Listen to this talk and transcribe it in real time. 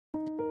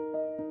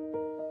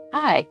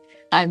Hi,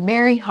 I'm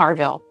Mary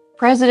Harville,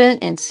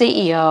 President and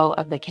CEO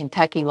of the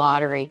Kentucky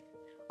Lottery.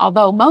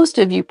 Although most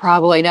of you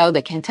probably know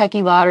the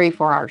Kentucky Lottery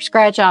for our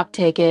scratch-off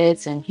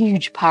tickets and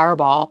huge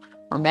Powerball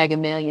or Mega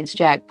Millions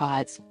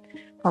jackpots,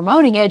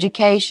 promoting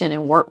education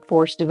and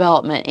workforce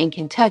development in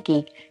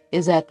Kentucky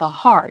is at the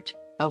heart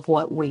of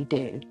what we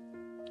do.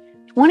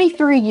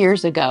 23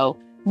 years ago,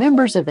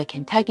 members of the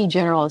Kentucky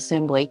General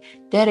Assembly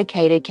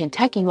dedicated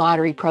Kentucky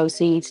Lottery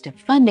proceeds to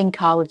funding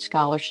college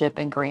scholarship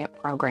and grant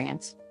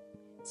programs.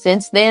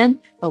 Since then,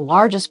 the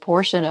largest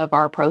portion of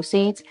our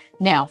proceeds,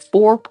 now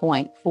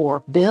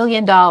 $4.4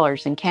 billion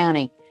and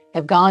counting,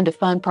 have gone to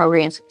fund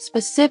programs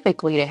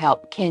specifically to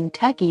help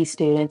Kentucky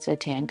students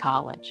attend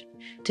college.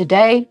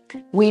 Today,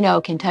 we know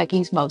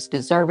Kentucky's most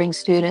deserving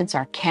students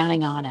are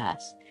counting on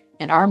us,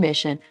 and our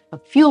mission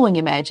of fueling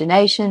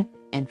imagination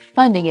and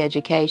funding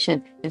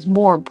education is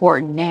more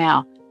important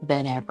now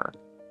than ever.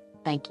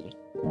 Thank you.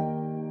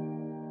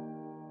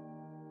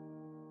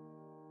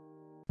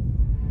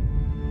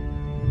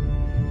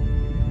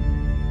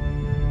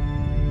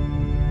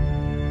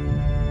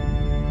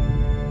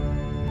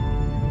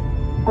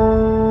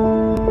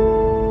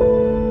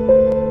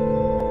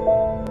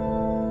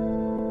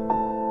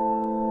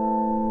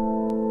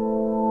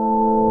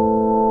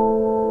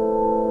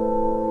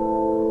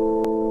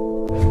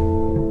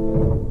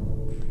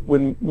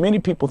 When many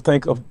people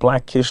think of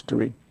Black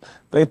history,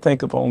 they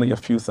think of only a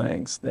few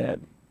things: that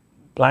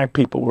Black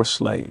people were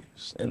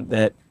slaves, and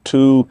that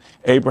 2,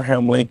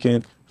 Abraham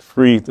Lincoln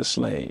freed the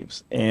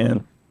slaves,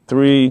 and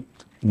 3,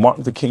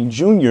 Martin Luther King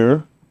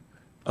Jr.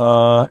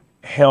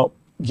 Helped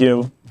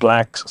give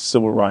Blacks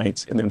civil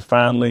rights, and then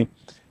finally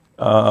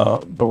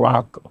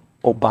Barack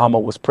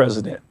Obama was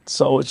president.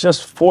 So it's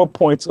just 4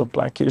 points of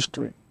Black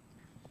history.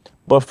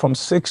 But from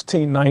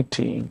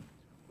 1619,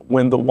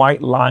 when the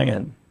White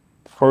Lion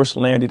first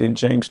landed in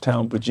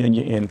Jamestown,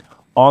 Virginia in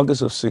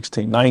August of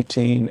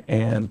 1619,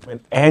 and when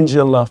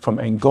Angela from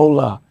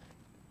Angola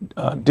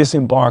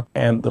disembarked,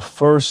 and the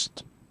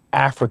first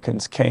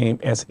Africans came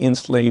as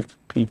enslaved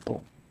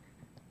people.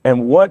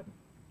 And what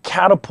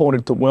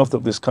catapulted the wealth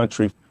of this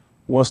country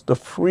was the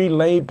free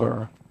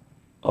labor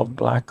of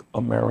Black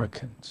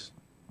Americans.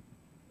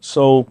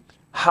 So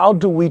how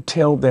do we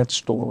tell that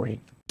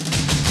story?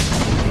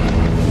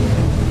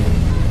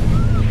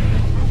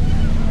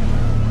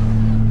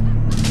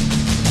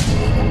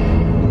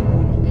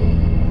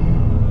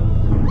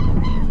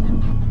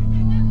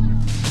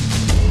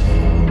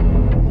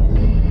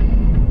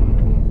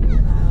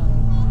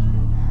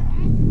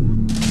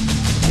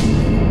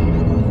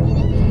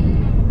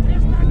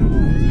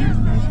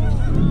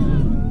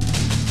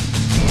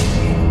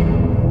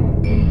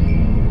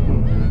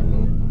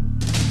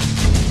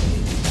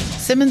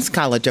 Simmons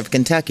College of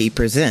Kentucky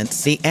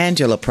presents the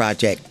Angela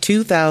Project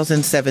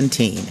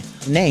 2017,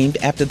 named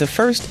after the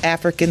first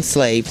African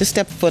slave to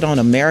step foot on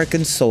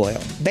American soil.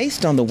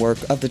 Based on the work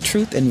of the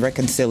Truth and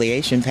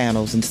Reconciliation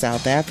panels in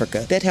South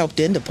Africa that helped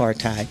end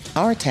apartheid,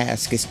 our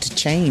task is to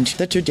change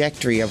the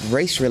trajectory of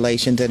race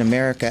relations in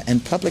America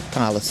and public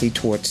policy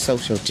towards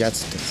social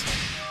justice.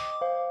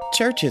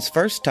 Churches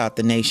first taught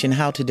the nation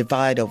how to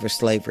divide over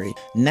slavery.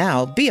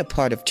 Now, be a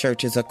part of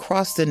churches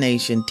across the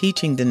nation,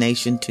 teaching the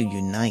nation to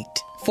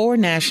unite. 4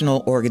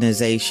 national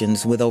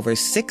organizations with over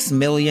 6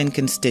 million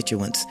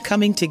constituents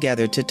coming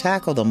together to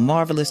tackle the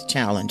marvelous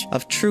challenge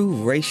of true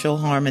racial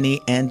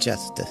harmony and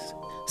justice.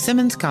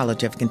 Simmons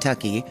College of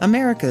Kentucky,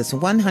 America's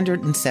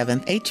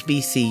 107th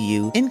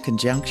HBCU, in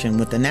conjunction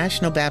with the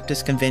National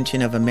Baptist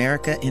Convention of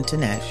America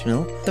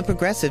International, the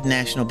Progressive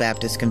National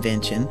Baptist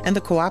Convention, and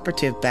the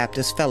Cooperative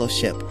Baptist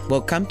Fellowship,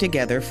 will come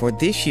together for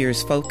this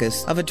year's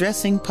focus of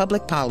addressing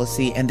public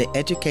policy and the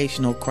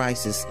educational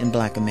crisis in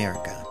Black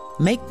America.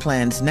 Make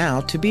plans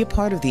now to be a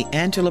part of the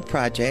Angela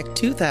Project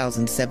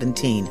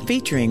 2017,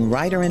 featuring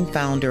writer and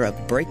founder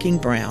of Breaking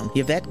Brown,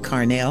 Yvette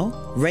Carnell,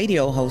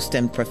 radio host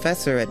and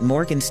professor at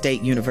Morgan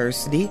State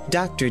University,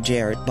 Dr.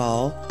 Jared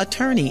Ball,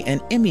 attorney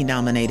and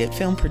Emmy-nominated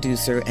film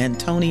producer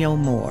Antonio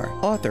Moore,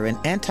 author and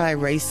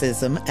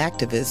anti-racism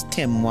activist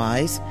Tim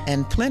Wise,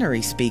 and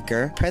plenary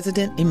speaker,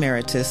 President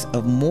Emeritus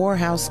of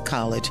Morehouse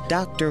College,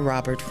 Dr.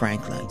 Robert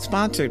Franklin.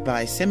 Sponsored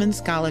by Simmons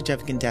College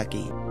of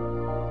Kentucky.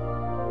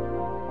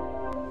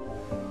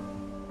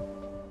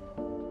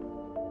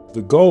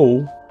 The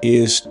goal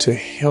is to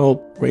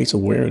help raise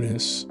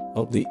awareness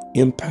of the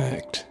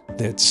impact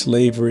that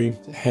slavery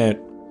had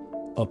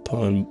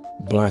upon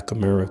Black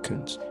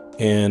Americans,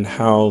 and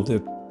how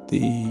that the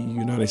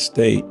United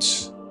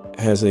States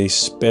has a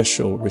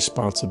special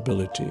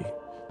responsibility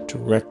to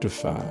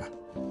rectify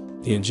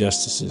the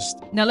injustices.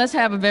 Now let's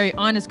have a very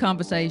honest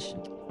conversation.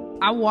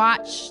 I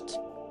watched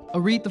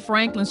Aretha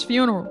Franklin's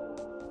funeral,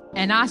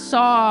 and I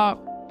saw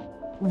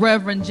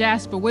Reverend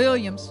Jasper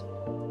Williams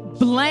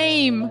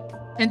blame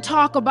and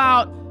talk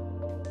about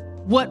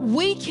what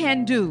we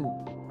can do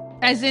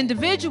as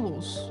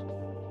individuals.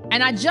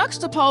 And I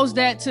juxtaposed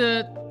that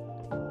to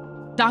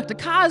Dr.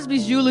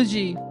 Cosby's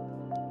eulogy,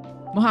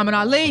 Muhammad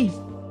Ali.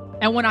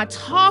 And when I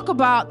talk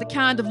about the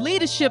kind of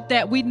leadership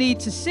that we need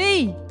to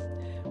see,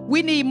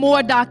 we need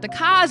more Dr.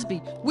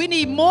 Cosby. We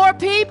need more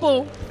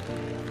people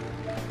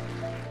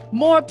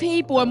more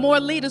people and more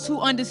leaders who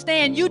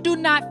understand you do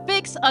not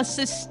fix a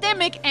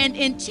systemic and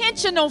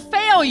intentional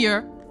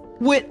failure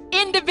with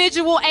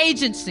individual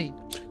agency.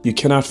 You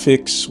cannot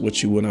fix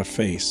what you will not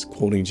face,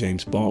 quoting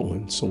James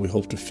Baldwin. So we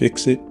hope to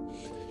fix it,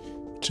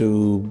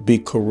 to be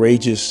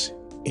courageous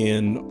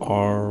in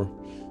our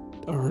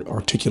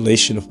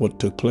articulation of what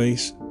took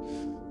place.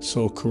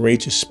 So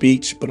courageous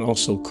speech, but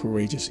also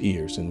courageous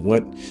ears. And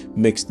what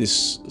makes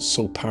this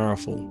so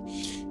powerful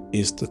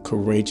is the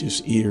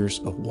courageous ears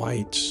of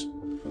whites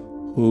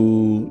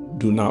who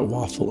do not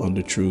waffle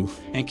under truth.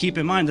 And keep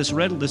in mind, this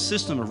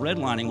system of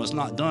redlining was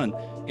not done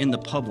in the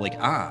public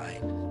eye.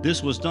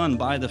 This was done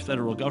by the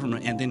federal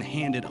government and then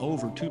handed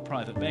over to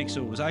private banks.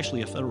 So it was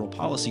actually a federal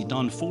policy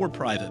done for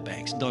private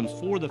banks, done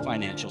for the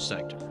financial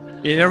sector.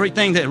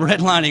 Everything that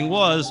redlining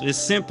was, it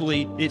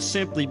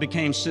simply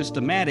became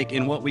systematic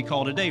in what we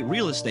call today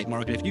real estate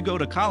market. If you go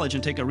to college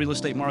and take a real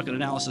estate market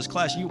analysis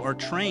class, you are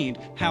trained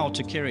how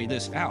to carry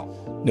this out.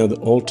 Now,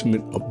 the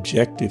ultimate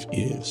objective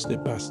is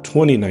that by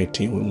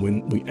 2019,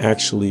 when we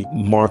actually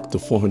mark the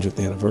 400th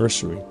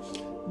anniversary,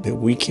 that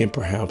we can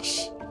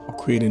perhaps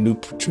create a new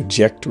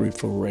trajectory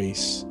for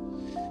race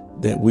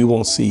that we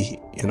won't see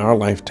in our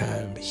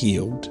lifetime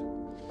healed.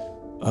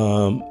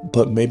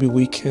 But maybe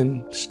we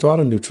can start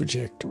a new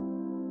trajectory.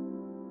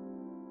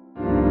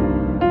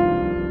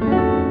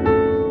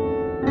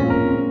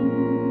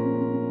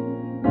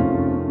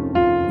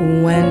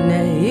 When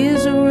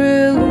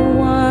Israel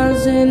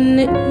was in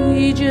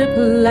Egypt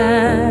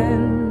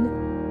land,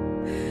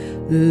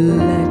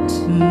 let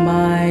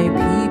my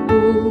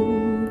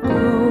people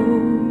go.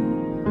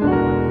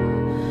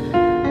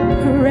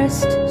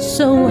 Pressed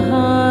so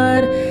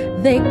hard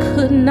they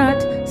could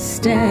not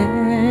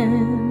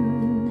stand,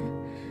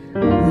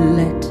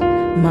 let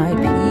my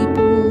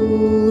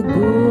people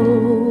go.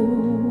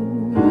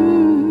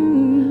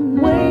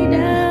 Way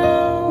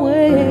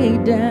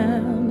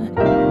down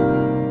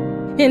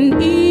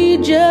in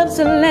Egypt's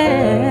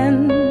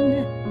land.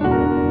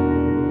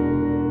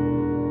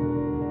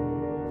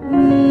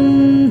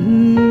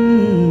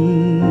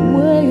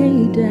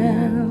 Way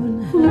down.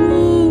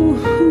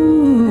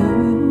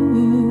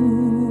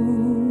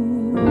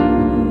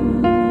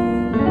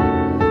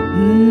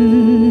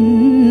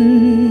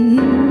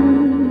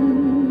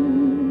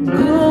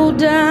 Go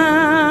down,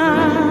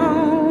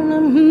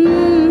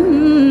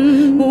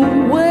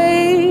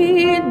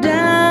 way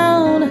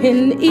down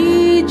in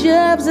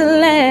Egypt's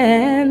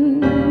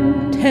land.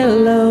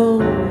 Hello,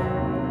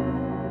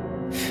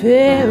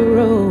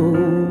 Pharaoh,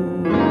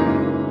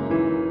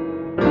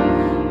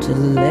 to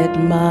let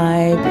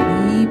my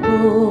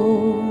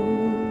people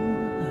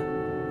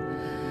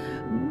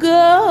go.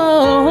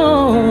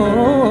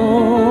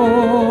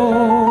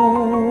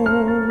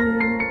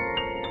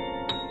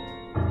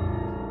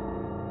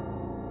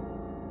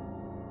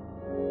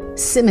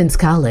 Simmons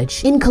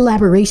College, in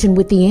collaboration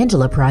with the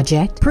Angela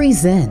Project,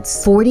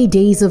 presents 40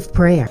 Days of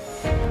Prayer.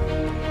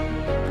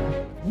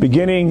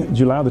 Beginning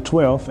July the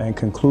 12th and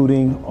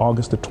concluding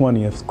August the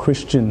 20th,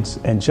 Christians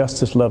and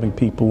justice-loving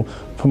people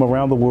from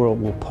around the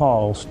world will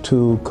pause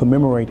to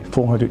commemorate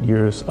 400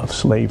 years of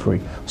slavery,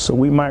 so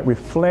we might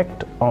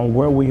reflect on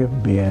where we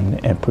have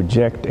been and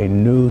project a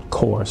new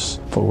course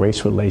for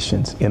race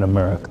relations in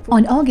America.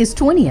 On August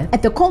 20th,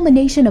 at the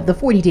culmination of the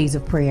 40 Days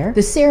of Prayer,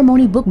 the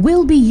ceremony book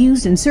will be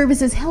used in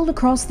services held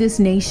across this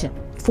nation.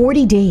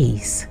 40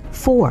 days,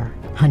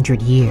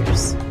 400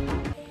 years.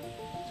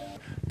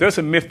 There's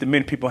a myth that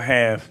many people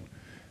have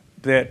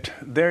that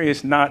there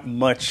is not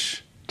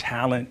much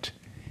talent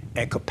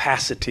and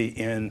capacity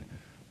in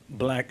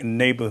black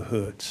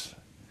neighborhoods.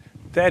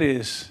 That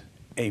is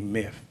a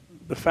myth.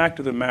 The fact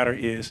of the matter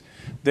is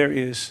there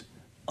is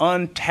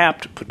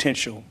untapped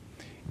potential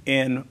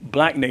in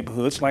black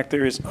neighborhoods like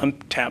there is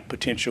untapped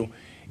potential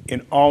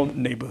in all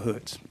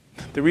neighborhoods.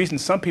 The reason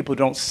some people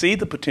don't see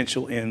the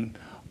potential in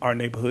our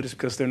neighborhood is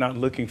because they're not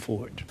looking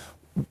for it.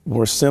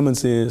 Where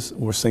Simmons is,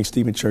 where St.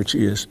 Stephen Church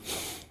is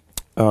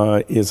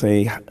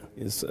a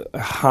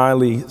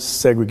highly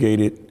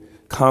segregated,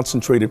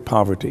 concentrated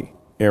poverty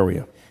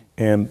area.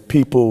 And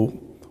people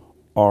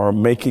are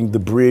making the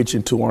bridge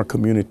into our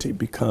community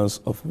because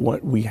of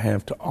what we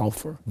have to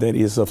offer that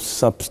is of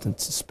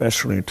substance,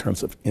 especially in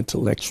terms of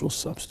intellectual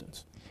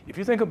substance. If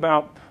you think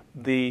about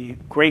the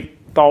great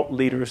thought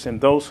leaders and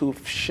those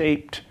who've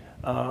shaped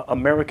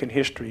American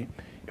history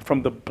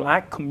from the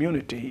black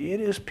community, it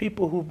is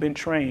people who've been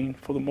trained,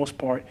 for the most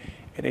part,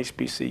 at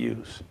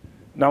HBCUs.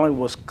 Not only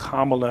was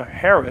Kamala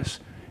Harris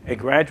a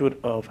graduate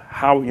of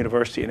Howard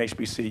University and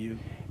HBCU,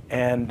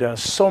 and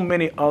so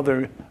many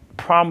other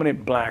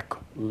prominent black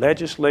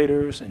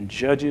legislators and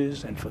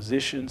judges and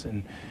physicians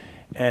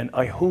and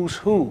a who's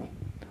who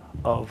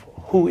of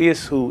who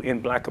is who in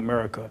black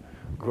America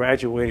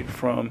graduated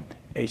from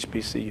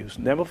HBCUs.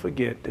 Never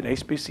forget that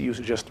HBCUs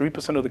are just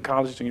 3% of the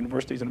colleges and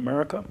universities in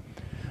America,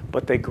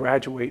 but they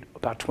graduate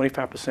about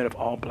 25% of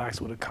all blacks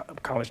with a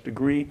college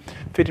degree,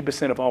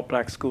 50% of all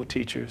black school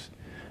teachers,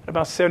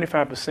 about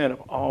 75%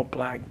 of all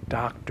black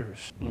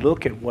doctors.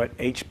 Look at what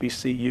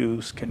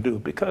HBCUs can do,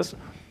 because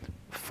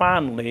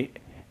finally,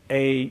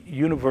 a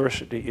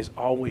university is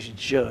always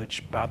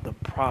judged by the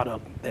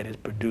product that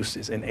it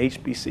produces, and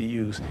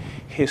HBCUs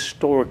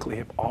historically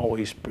have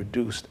always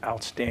produced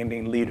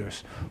outstanding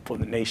leaders for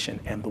the nation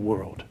and the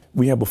world.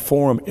 We have a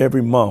forum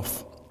every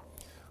month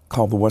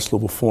called the West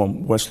Louisville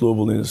Forum. West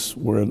Louisville is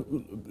where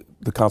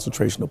the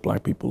concentration of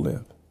black people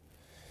live.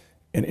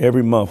 And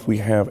every month we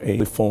have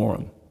a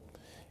forum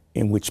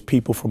in which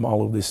people from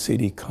all over the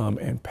city come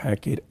and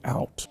pack it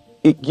out.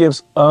 It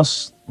gives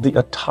us the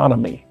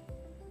autonomy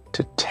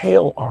to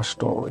tell our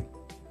story,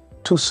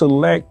 to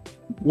select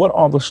what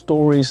are the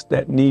stories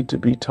that need to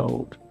be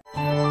told.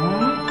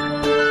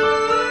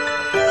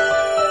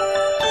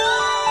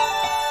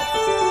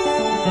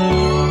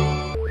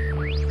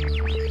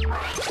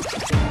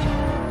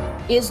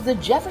 Is the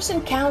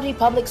Jefferson County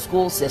Public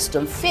School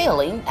System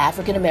failing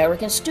African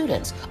American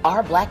students?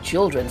 Are black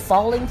children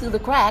falling through the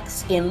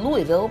cracks in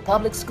Louisville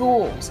public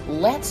schools?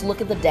 Let's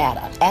look at the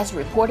data. As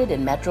reported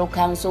in Metro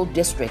Council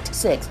District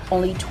 6,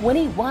 only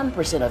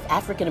 21% of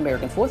African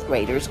American fourth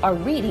graders are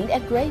reading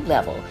at grade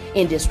level.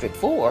 In District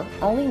 4,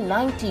 only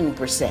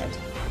 19%.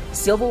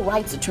 Civil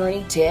rights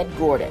attorney Ted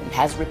Gordon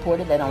has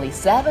reported that only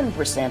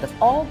 7%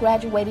 of all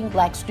graduating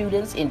black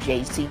students in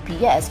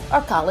JCPS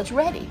are college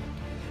ready.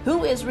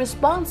 Who is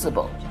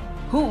responsible?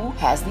 Who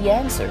has the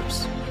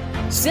answers?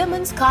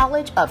 Simmons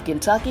College of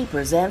Kentucky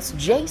presents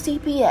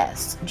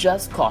JCPS,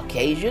 Just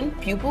Caucasian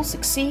Pupils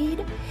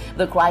Succeed?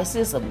 The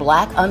crisis of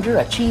black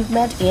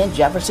underachievement in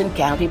Jefferson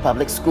County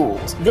Public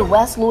Schools. The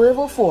West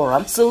Louisville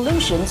Forum,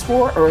 Solutions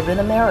for Urban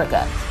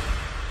America.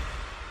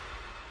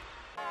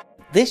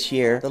 This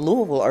year, the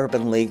Louisville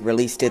Urban League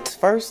released its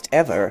first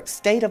ever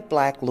State of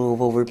Black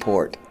Louisville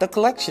report. The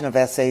collection of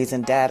essays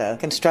and data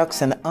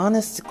constructs an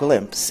honest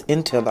glimpse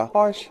into the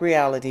harsh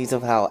realities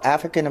of how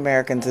African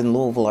Americans in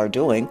Louisville are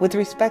doing with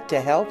respect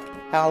to health,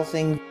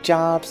 housing,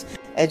 jobs,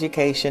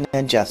 education,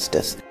 and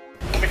justice.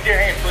 Put your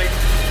hand, please.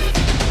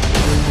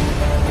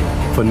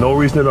 For no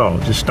reason at all,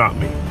 just stop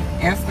me.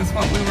 Ask us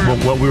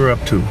what we were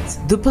up to.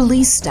 The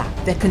police stop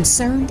that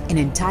concerned an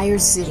entire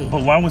city.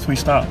 But why was we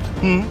stopped?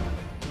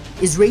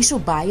 Is racial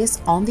bias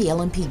on the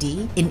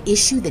LMPD an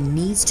issue that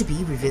needs to be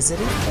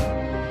revisited?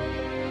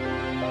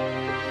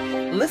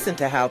 Listen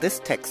to how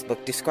this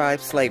textbook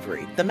describes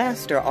slavery. The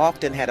master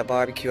often had a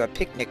barbecue or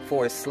picnic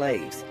for his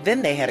slaves.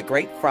 Then they had a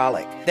great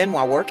frolic. Then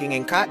while working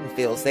in cotton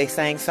fields, they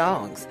sang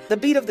songs. The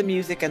beat of the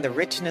music and the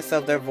richness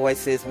of their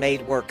voices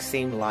made work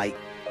seem light.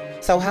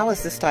 So how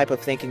has this type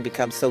of thinking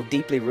become so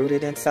deeply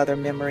rooted in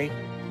Southern memory?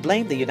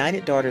 Blame the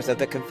United Daughters of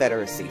the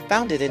Confederacy,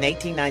 founded in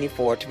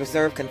 1894 to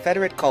preserve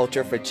Confederate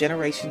culture for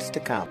generations to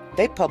come.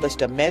 They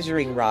published a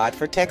measuring rod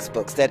for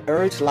textbooks that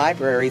urged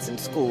libraries and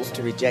schools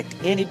to reject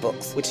any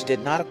books which did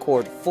not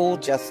accord full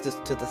justice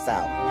to the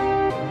South.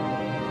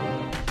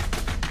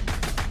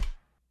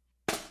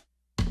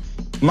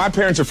 My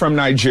parents are from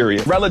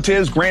Nigeria.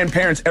 Relatives,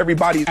 grandparents,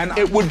 everybody. And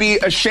it would be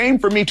a shame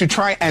for me to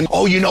try and,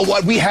 oh, you know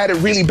what? We had it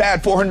really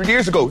bad 400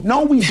 years ago.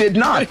 No, we did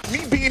not. Me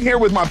being here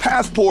with my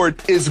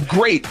passport is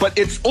great, but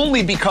it's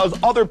only because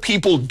other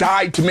people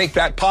died to make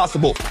that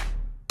possible.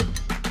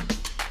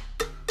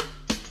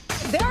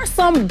 There are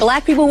some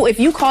black people, if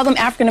you call them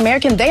African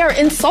American, they are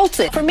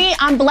insulted. For me,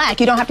 I'm black.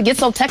 You don't have to get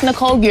so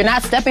technical. You're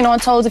not stepping on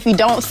toes if you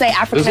don't say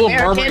African American.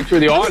 There's a little murmuring through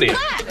the audience.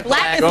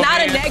 Black is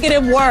not a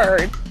negative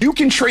word. You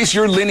can trace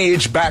your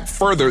lineage back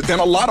further than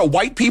a lot of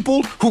white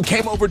people who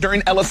came over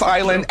during Ellis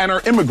Island and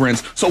are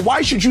immigrants. So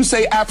why should you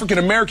say African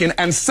American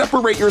and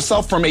separate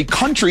yourself from a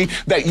country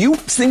that you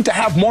seem to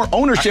have more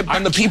ownership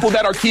than the people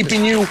that are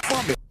keeping you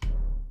from it?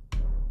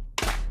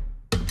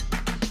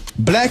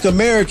 Black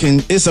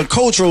American is a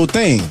cultural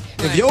thing.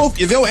 If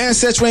your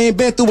ancestry ain't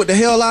been through what the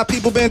hell a lot of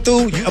people been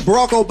through,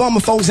 Barack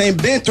Obama folks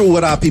ain't been through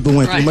what our people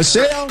went through.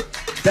 Michelle,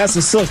 that's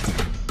a sister.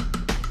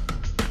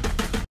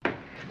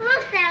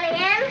 Hello, Sally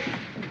Ann.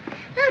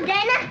 Hello,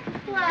 Dana.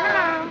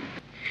 Hello.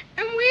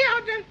 And we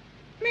all just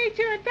made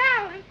you a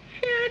darling.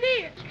 Here it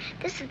is.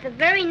 This is the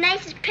very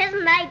nicest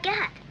present I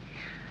got.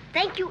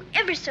 Thank you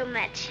ever so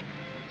much.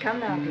 Come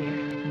now,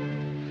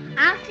 dear.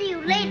 I'll see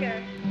you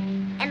later.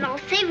 And I'll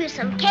save you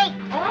some cake.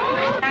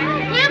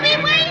 We'll be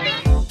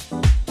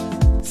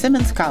waiting.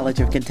 Simmons College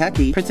of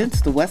Kentucky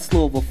presents the West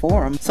Louisville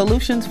Forum,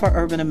 Solutions for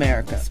Urban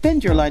America.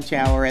 Spend your lunch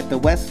hour at the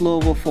West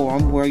Louisville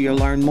Forum where you'll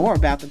learn more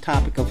about the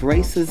topic of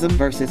racism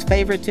versus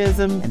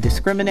favoritism and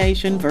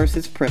discrimination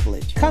versus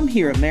privilege. Come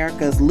hear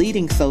America's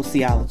leading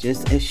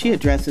sociologist as she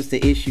addresses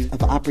the issue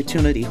of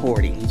opportunity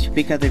hoarding.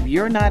 Because if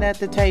you're not at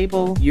the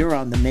table, you're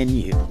on the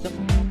menu.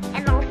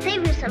 And I'll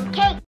save you some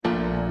cake.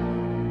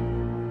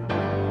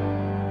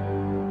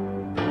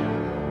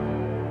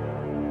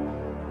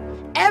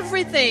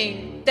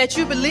 Everything that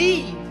you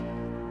believe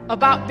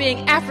about being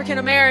African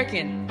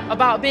American,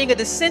 about being a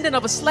descendant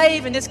of a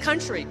slave in this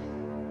country,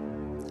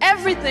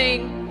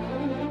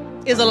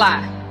 everything is a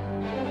lie.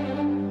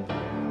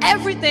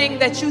 Everything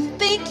that you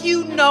think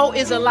you know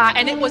is a lie,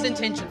 and it was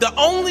intentional. The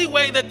only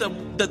way that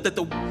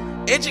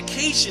the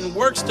education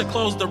works to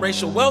close the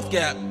racial wealth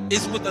gap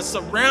is with a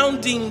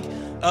surrounding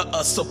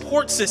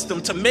support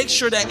system to make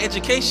sure that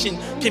education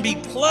can be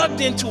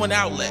plugged into an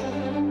outlet.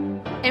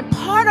 And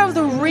part of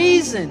the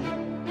reason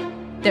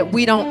that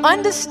we don't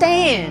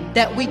understand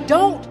that we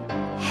don't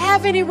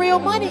have any real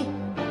money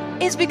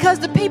is because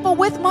the people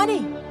with money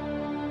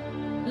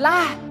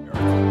lie.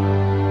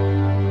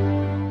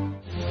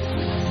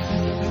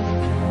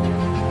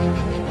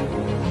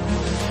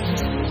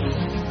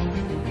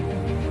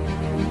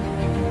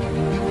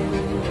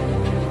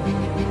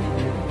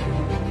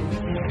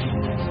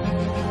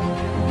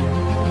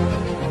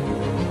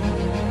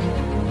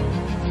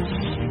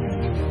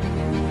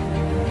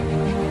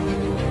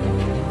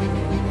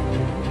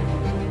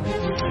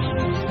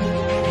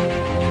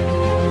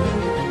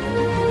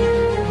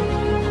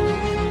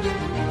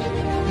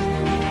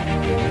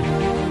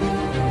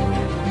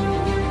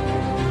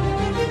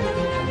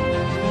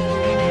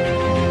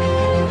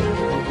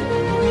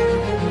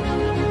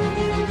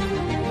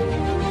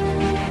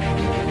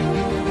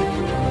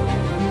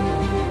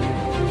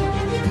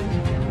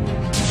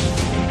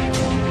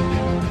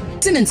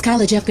 Simmons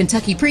College of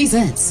Kentucky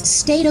presents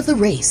State of the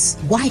Race,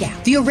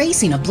 Whiteout, the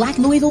erasing of Black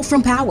Louisville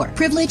from power,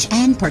 privilege,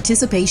 and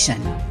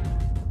participation.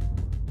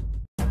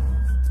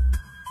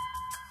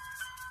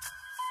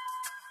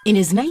 In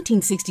his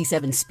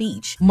 1967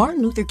 speech,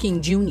 Martin Luther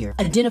King Jr.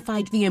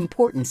 identified the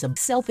importance of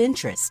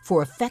self-interest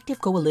for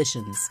effective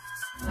coalitions.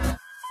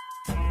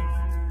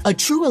 A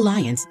true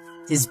alliance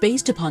is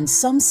based upon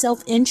some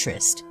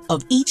self-interest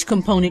of each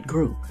component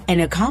group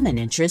and a common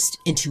interest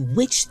into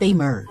which they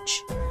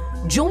merge.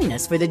 Join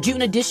us for the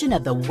June edition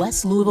of the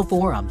West Louisville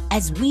Forum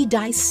as we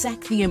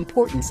dissect the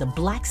importance of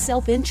Black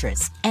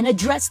self-interest and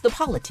address the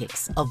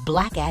politics of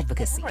Black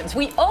advocacy.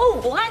 We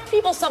owe Black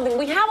people something.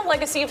 We have a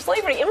legacy of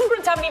slavery.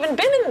 Immigrants haven't even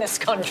been in this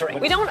country.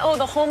 We don't owe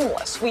the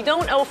homeless. We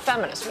don't owe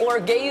feminists or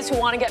gays who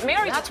want to get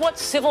married. That's what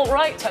civil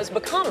rights has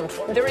become.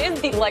 There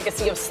is the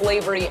legacy of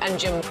slavery and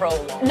Jim Crow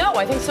law. No,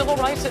 I think civil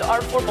rights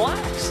are for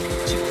Blacks.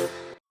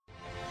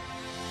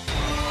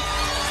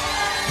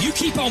 You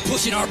keep on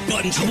pushing our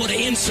buttons for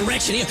the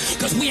insurrection here,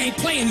 because we ain't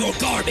playing your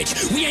garbage.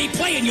 We ain't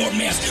playing your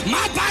mess.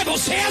 My Bible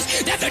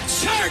says that the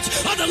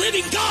church of the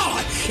living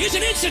God is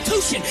an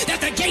institution that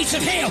the gates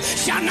of hell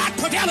shall not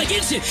prevail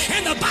against it.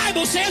 And the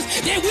Bible says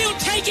that we'll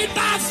take it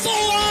by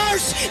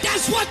force.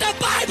 That's what the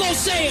Bible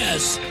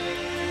says.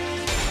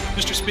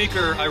 Mr.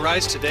 Speaker, I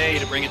rise today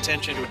to bring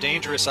attention to a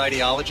dangerous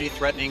ideology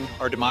threatening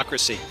our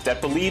democracy.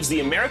 That believes the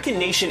American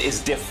nation is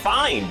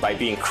defined by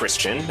being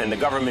Christian, and the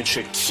government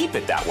should keep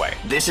it that way.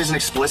 This is an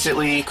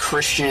explicitly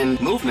Christian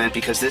movement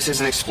because this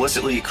is an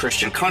explicitly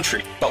Christian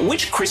country. But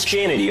which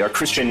Christianity are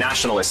Christian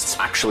nationalists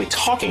actually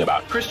talking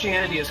about?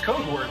 Christianity is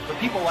code word for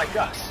people like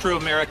us. True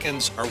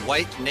Americans are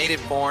white,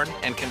 native-born,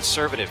 and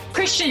conservative.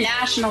 Christian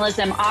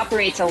nationalism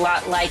operates a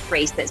lot like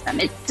racism.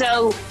 It's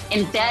so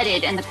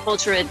embedded in the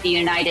culture of the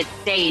United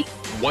States.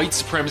 White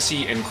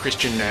supremacy and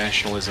Christian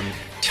nationalism,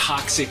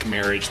 toxic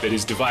marriage that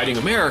is dividing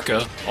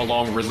America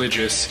along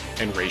religious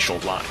and racial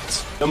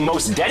lines. The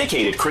most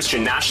dedicated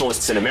Christian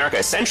nationalists in America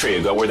a century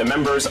ago were the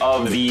members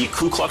of the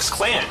Ku Klux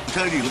Klan. I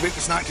tell you,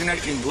 Leviticus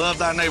 19:18, love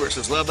thy neighbor. It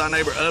says, love thy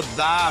neighbor of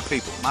thy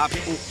people. My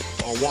people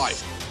are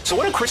white. So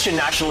what do Christian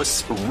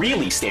nationalists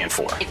really stand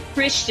for?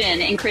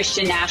 Christian and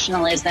Christian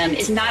nationalism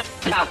is not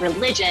about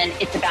religion,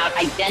 it's about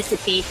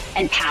identity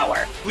and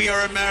power. We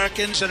are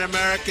Americans, and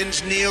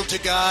Americans kneel to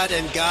God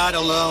and God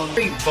alone.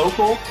 A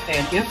vocal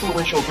and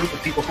influential group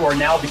of people who are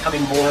now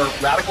becoming more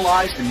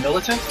radicalized and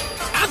militant.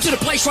 I'm to the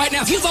place right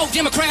now. If you vote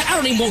Democrat, I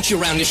don't even want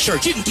you around this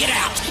church. You can get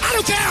out. I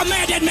don't care how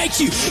mad that makes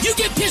you. You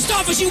get pissed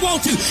off as you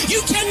want to.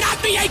 You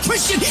cannot be a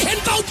Christian and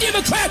vote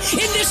Democrat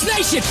in this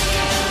nation.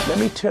 Let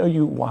me tell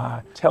you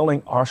why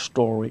telling our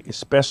story,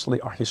 especially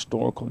our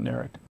historical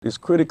narrative, is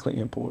critically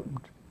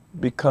important,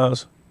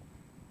 because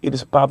it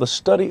is by the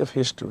study of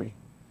history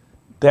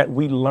that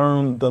we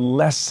learn the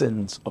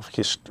lessons of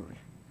history.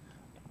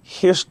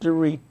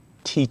 History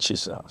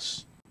teaches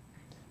us.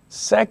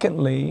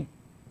 Secondly,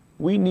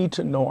 we need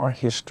to know our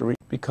history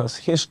because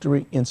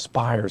history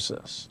inspires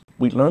us.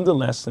 We learn the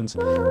lessons,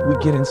 we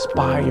get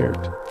inspired.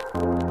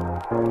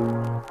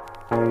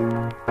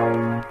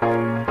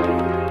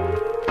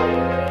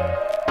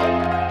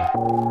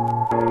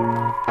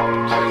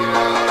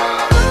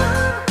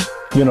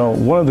 You know,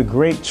 one of the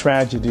great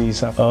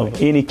tragedies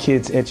of any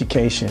kid's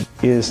education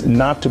is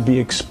not to be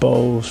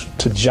exposed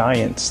to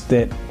giants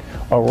that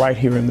are right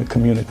here in the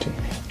community.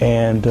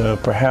 And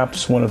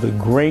perhaps one of the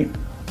great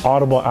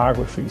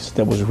autobiographies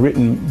that was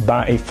written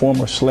by a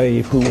former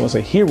slave who was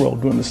a hero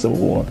during the Civil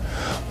War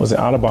was the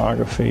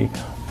autobiography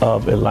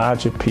of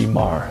Elijah P.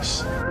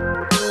 Morris.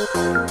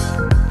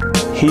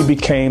 He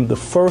became the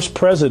first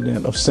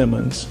president of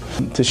Simmons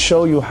to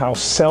show you how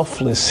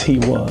selfless he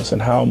was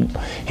and how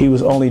he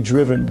was only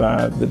driven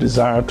by the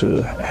desire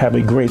to have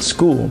a great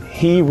school.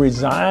 He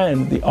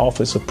resigned the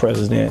office of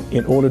president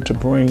in order to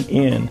bring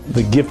in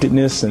the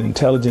giftedness and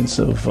intelligence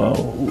of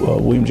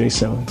William J.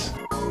 Simmons.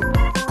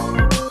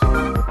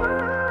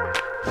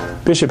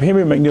 Bishop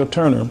Henry McNeil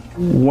Turner,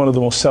 one of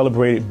the most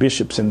celebrated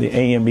bishops in the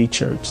AME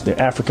Church, the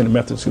African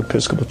Methodist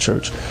Episcopal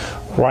Church,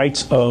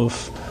 writes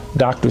of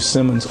Dr.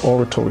 Simmons'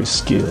 oratory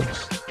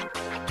skills.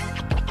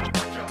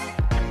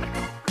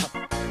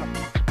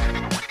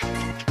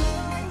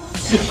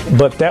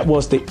 But that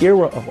was the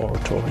era of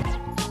oratory.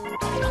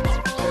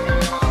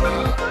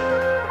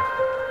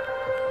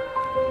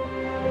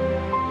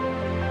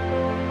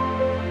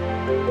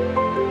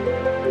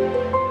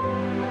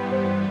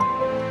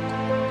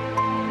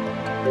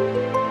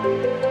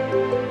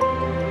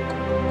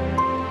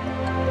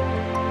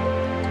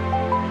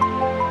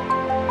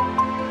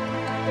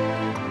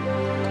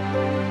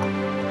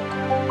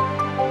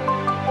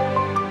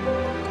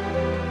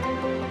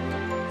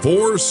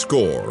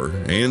 Fourscore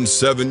and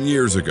 7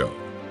 years ago,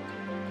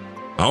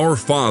 our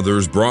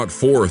fathers brought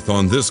forth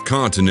on this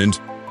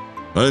continent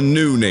a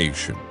new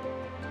nation,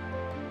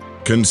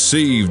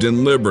 conceived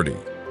in liberty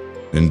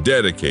and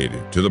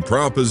dedicated to the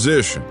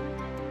proposition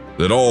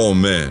that all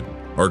men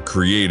are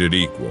created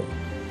equal.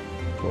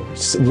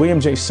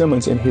 William J.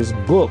 Simmons, in his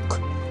book,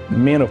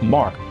 Men of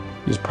Mark,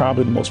 is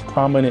probably the most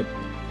prominent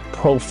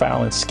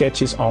profile and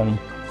sketches on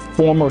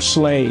former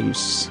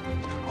slaves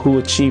who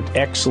achieved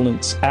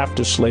excellence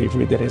after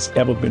slavery that has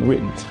ever been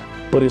written.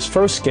 But his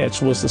first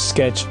sketch was the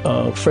sketch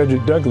of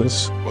Frederick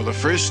Douglass. For the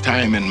first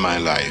time in my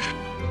life,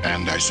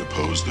 and I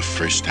suppose the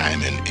first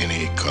time in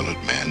any colored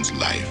man's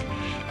life,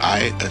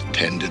 I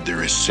attended the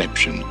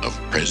reception of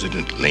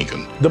President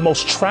Lincoln. The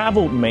most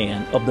traveled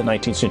man of the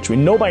 19th century.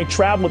 Nobody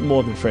traveled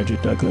more than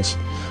Frederick Douglass.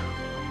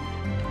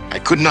 I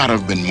could not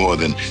have been more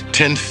than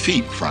 10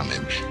 feet from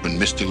him when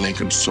Mr.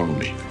 Lincoln saw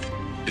me.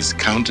 His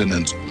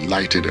countenance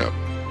lighted up,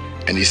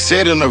 and he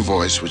said in a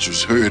voice which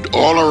was heard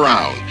all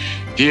around,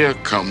 "Here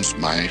comes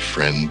my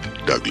friend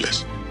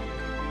Douglass."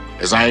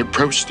 As I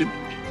approached him,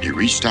 he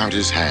reached out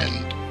his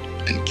hand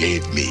and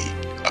gave me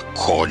a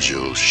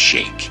cordial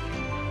shake.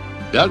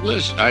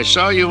 Douglass, I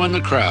saw you in the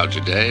crowd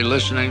today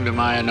listening to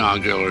my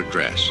inaugural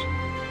address.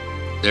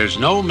 There's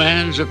no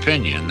man's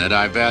opinion that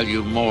I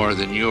value more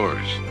than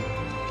yours.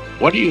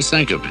 What do you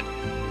think of it?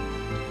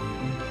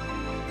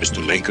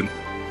 Mr. Lincoln,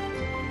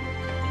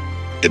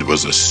 it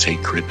was a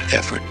sacred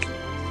effort.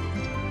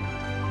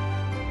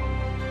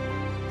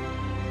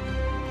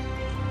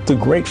 The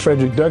great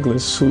Frederick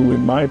Douglass, who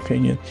in my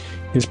opinion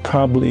is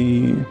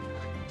probably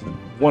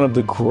one of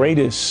the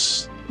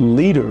greatest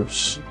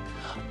leaders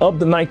of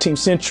the 19th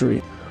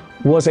century,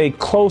 was a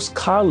close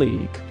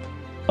colleague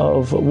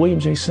of William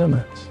J.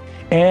 Simmons.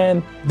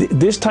 And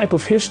this type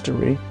of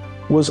history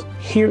was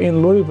here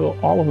in Louisville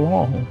all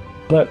along,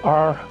 but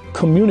our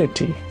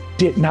community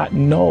did not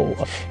know.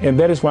 And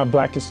that is why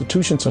Black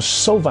institutions are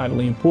so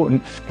vitally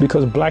important,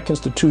 because Black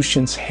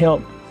institutions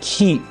help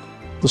keep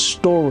the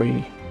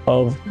story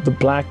of the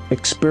Black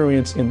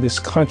experience in this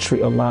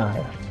country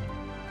alive.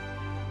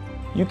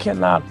 You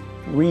cannot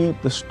read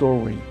the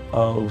story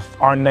of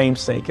our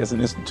namesake as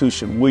an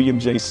institution, William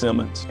J.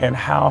 Simmons, and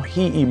how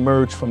he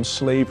emerged from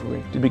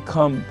slavery to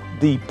become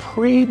the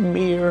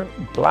premier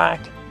Black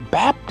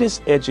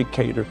Baptist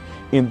educator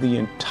in the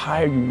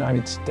entire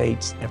United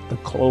States at the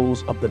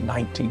close of the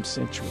 19th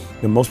century.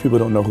 And most people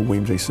don't know who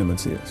William J.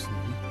 Simmons is.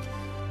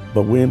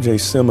 But William J.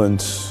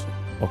 Simmons,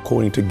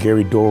 according to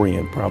Gary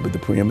Dorian, probably the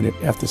preeminent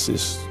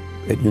ethicist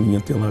at Union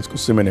Theological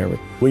Seminary,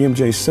 William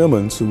J.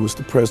 Simmons, who was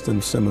the president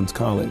of Simmons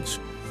College,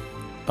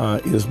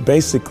 is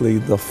basically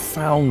the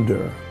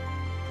founder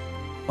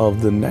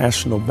of the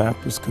National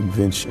Baptist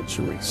Convention.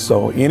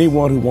 So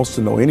anyone who wants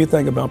to know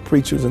anything about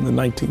preachers in the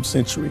 19th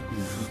century,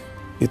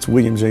 it's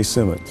William J.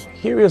 Simmons.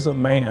 Here is a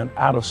man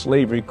out of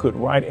slavery could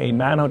write a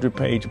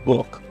 900-page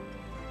book,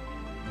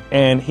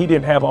 and he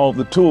didn't have all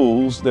the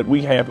tools that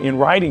we have in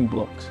writing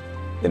books.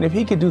 And if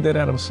he could do that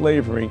out of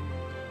slavery,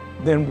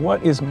 then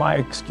what is my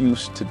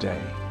excuse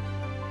today?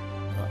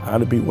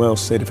 I'd be well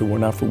said, if it were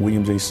not for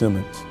William J.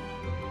 Simmons,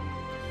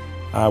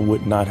 I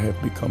would not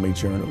have become a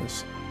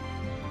journalist.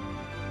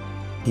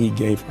 He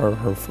gave her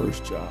her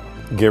first job.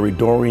 Gary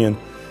Dorian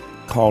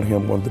called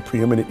him one of the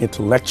preeminent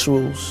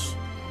intellectuals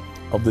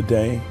of the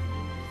day,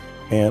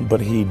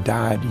 but he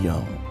died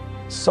young.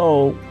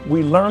 So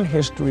we learn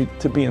history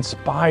to be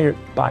inspired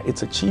by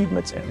its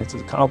achievements and its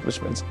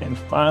accomplishments, and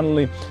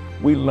finally,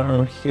 we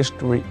learn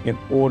history in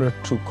order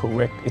to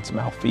correct its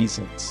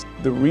malfeasance.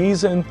 The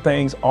reason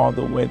things are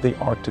the way they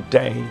are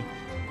today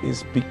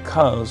is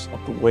because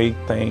of the way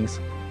things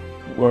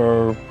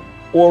were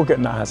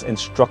organized and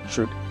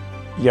structured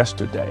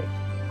yesterday.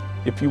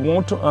 If you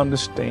want to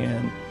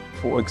understand,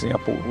 for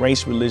example,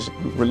 race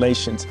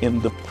relations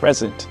in the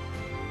present,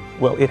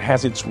 well, it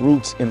has its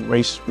roots in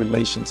race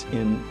relations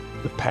in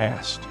the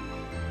past.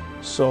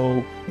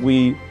 So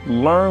we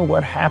learn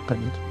what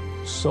happened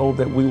so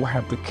that we will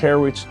have the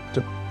courage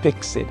to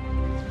fix it.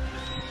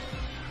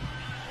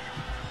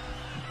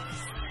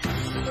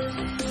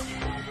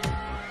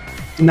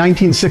 In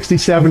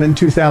 1967 and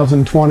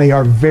 2020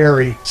 are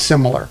very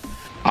similar.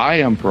 I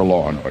am for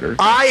law and order.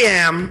 I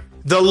am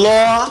the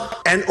law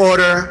and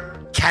order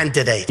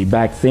candidate.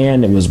 Back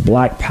then it was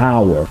Black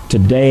Power.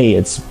 Today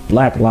it's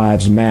Black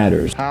Lives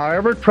Matter.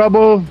 However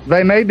troubled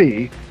they may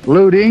be,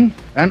 looting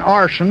and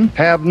arson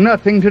have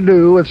nothing to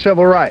do with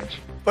civil rights.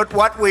 But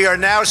what we are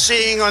now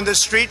seeing on the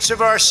streets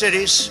of our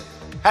cities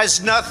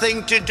has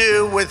nothing to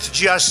do with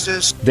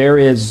justice. There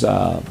is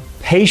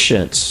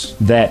patience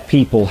that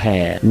people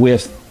had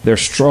with their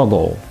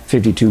struggle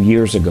 52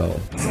 years ago.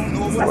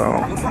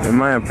 Well, in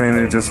my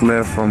opinion, it just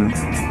left from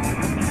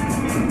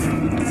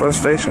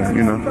frustration,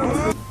 you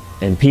know.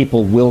 And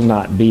people will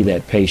not be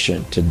that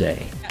patient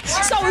today.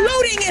 So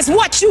looting is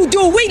what you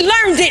do. We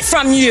learned it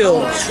from you.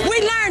 We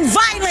learned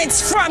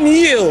violence from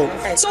you.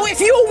 So if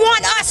you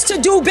want us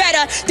to do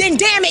better, then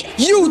damn it,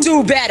 you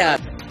do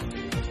better.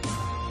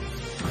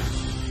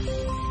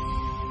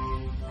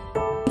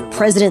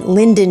 President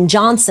Lyndon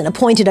Johnson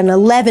appointed an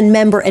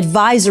 11-member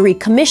advisory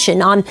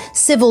commission on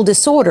civil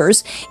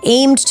disorders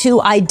aimed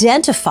to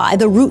identify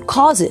the root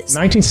causes. In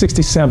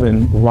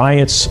 1967,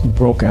 riots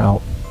broke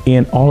out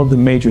in all of the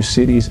major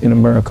cities in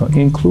America,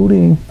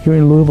 including here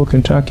in Louisville,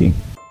 Kentucky.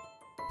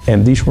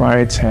 And these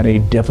riots had a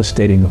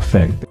devastating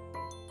effect.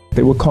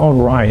 They were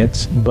called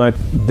riots, but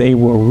they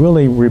were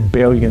really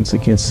rebellions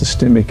against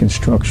systemic and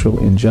structural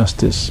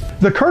injustice.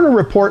 The Kerner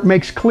Report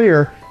makes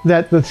clear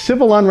that the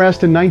civil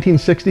unrest in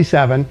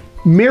 1967,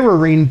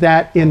 mirroring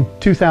that in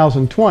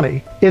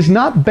 2020, is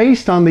not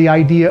based on the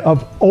idea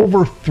of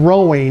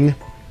overthrowing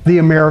the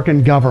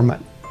American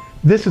government.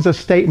 This is a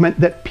statement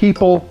that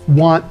people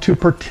want to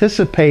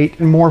participate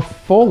more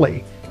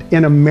fully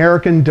in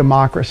American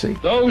democracy.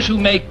 Those who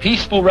make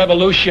peaceful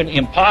revolution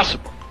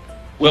impossible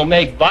will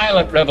make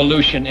violent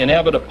revolution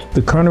inevitable.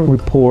 The Kerner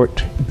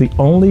Report, the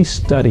only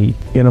study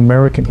in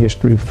American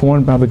history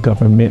formed by the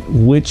government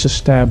which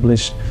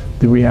established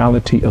the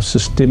reality of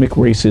systemic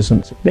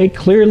racism. They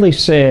clearly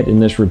said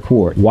in this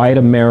report, white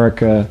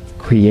America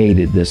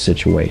created this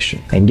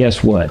situation. And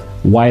guess what?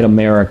 White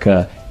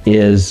America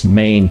is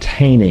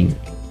maintaining.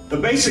 The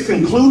basic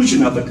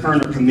conclusion of the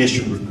Kerner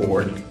Commission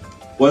report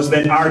was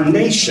that our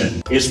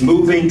nation is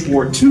moving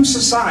toward two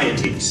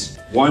societies,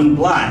 one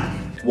black,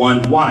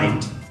 one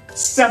white,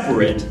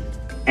 separate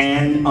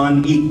and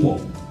unequal.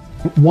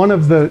 One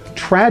of the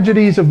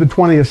tragedies of the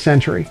 20th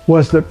century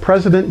was that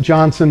President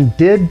Johnson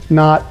did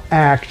not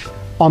act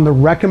on the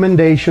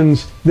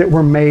recommendations that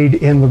were made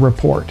in the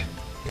report.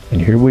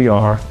 And here we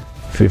are,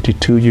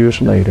 52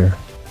 years later,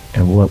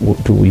 and what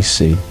do we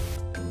see?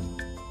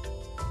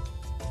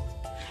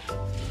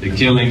 The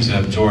killings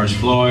of George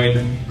Floyd,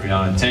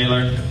 Breonna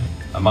Taylor,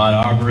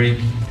 Ahmaud Arbery,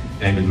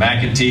 David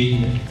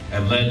McAtee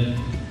have led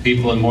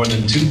people in more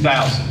than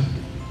 2,000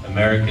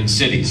 American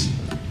cities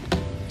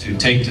to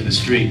take to the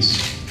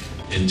streets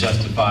in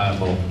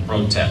justifiable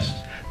protest.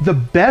 The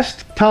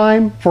best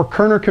time for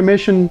Kerner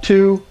Commission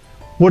 2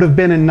 would have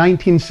been in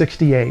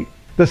 1968.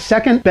 The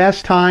second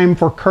best time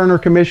for Kerner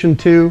Commission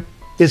 2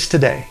 is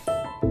today.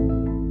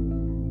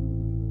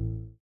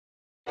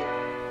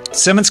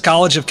 Simmons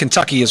College of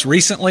Kentucky has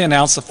recently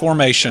announced the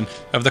formation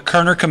of the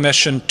Kerner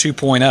Commission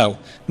 2.0,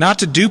 not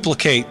to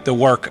duplicate the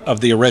work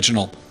of the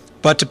original,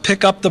 but to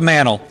pick up the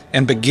mantle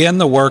and begin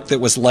the work that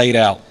was laid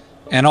out.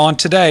 And on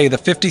today, the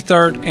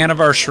 53rd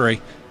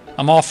anniversary,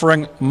 I'm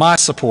offering my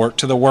support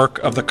to the work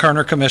of the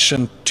Kerner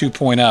Commission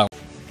 2.0.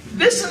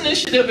 This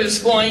initiative is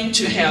going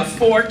to have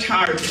 4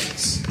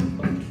 targets.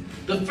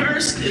 The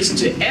first is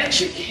to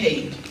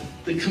educate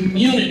the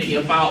community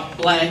about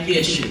Black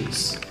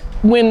issues.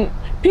 When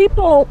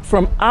people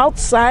from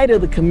outside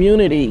of the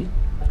community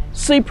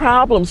see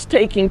problems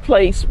taking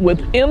place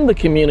within the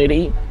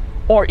community,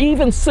 or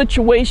even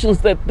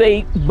situations that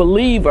they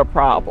believe are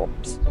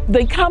problems,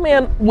 they come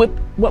in with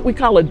what we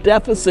call a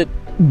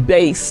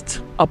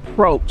deficit-based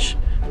approach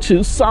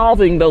to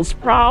solving those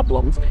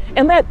problems.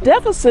 And that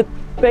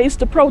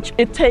deficit-based approach,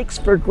 it takes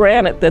for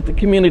granted that the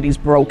community's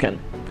broken.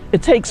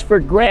 It takes for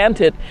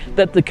granted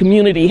that the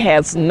community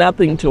has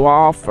nothing to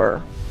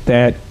offer.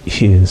 That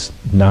is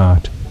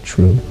not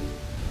true.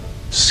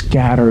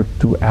 Scattered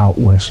throughout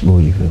West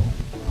Louisville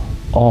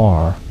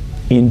are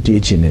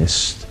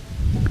indigenous,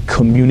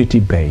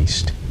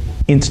 community-based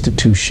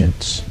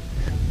institutions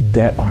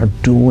that are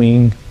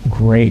doing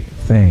great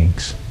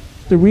things.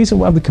 The reason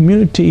why the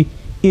community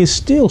is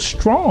still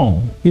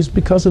strong is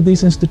because of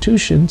these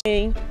institutions.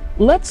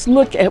 Let's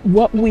look at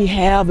what we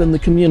have in the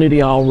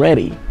community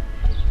already.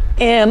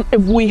 And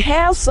if we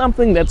have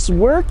something that's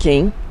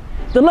working,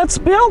 then let's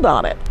build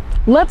on it.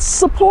 Let's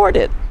support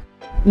it.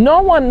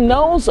 No one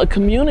knows a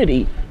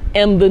community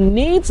and the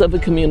needs of a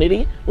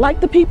community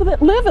like the people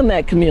that live in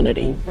that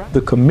community.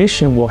 The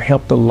commission will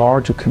help the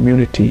larger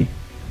community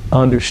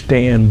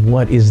understand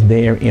what is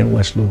there in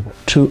West Louisville,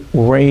 to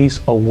raise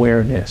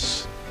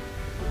awareness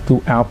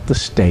throughout the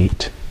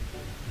state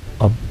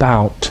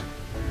about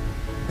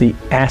the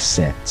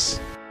assets.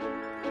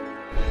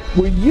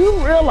 Will you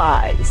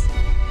realize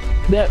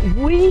that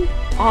we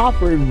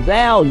offer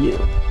value,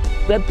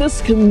 that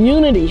this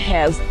community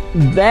has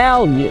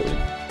value,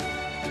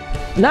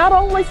 not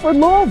only for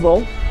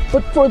Louisville,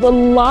 but for the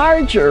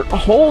larger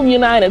whole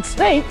United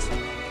States?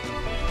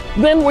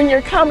 Then when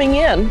you're coming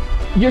in,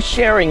 you're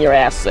sharing your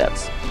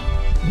assets.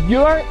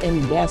 You're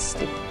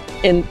investing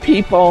in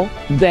people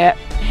that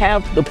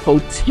have the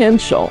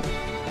potential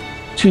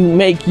to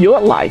make your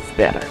life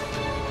better.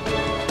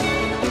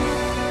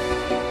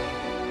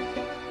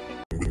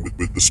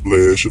 the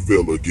splash of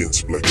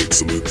elegance, black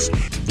excellence.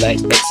 Black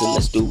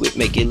excellence, do it,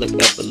 make it look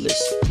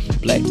effortless.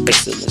 Black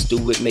excellence, do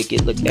it, make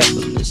it look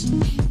effortless.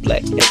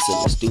 Black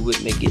excellence, do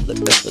it, make it look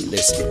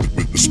effortless.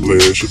 With the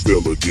splash of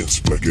elegance,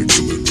 black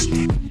excellence.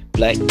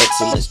 Black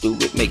excellence, do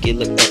it, make it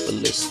look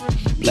effortless.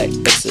 Black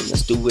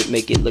excellence, do it,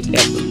 make it look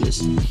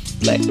effortless.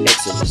 Black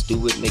excellence, do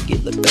it, make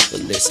it look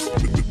effortless.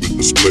 With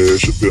the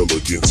splash of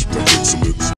elegance, black excellence.